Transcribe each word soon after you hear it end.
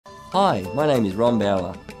Hi, my name is Ron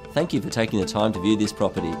Bauer. Thank you for taking the time to view this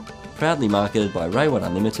property. Proudly marketed by Rayward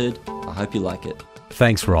Unlimited. I hope you like it.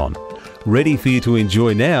 Thanks, Ron. Ready for you to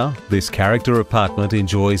enjoy now, this character apartment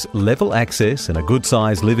enjoys level access and a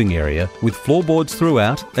good-sized living area with floorboards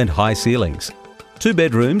throughout and high ceilings. 2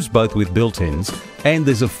 bedrooms, both with built-ins, and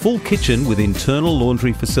there's a full kitchen with internal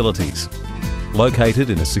laundry facilities. Located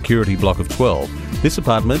in a security block of 12, this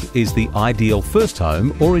apartment is the ideal first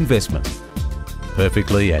home or investment.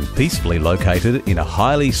 Perfectly and peacefully located in a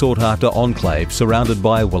highly sought-after enclave surrounded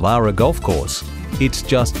by Woollahra Golf Course. It's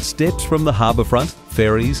just steps from the harbourfront,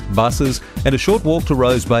 ferries, buses and a short walk to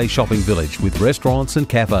Rose Bay Shopping Village with restaurants and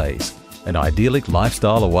cafes. An idyllic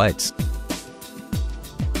lifestyle awaits.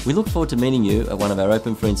 We look forward to meeting you at one of our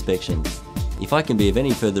open for inspections. If I can be of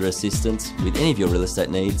any further assistance with any of your real estate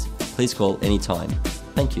needs, please call anytime.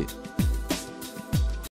 Thank you.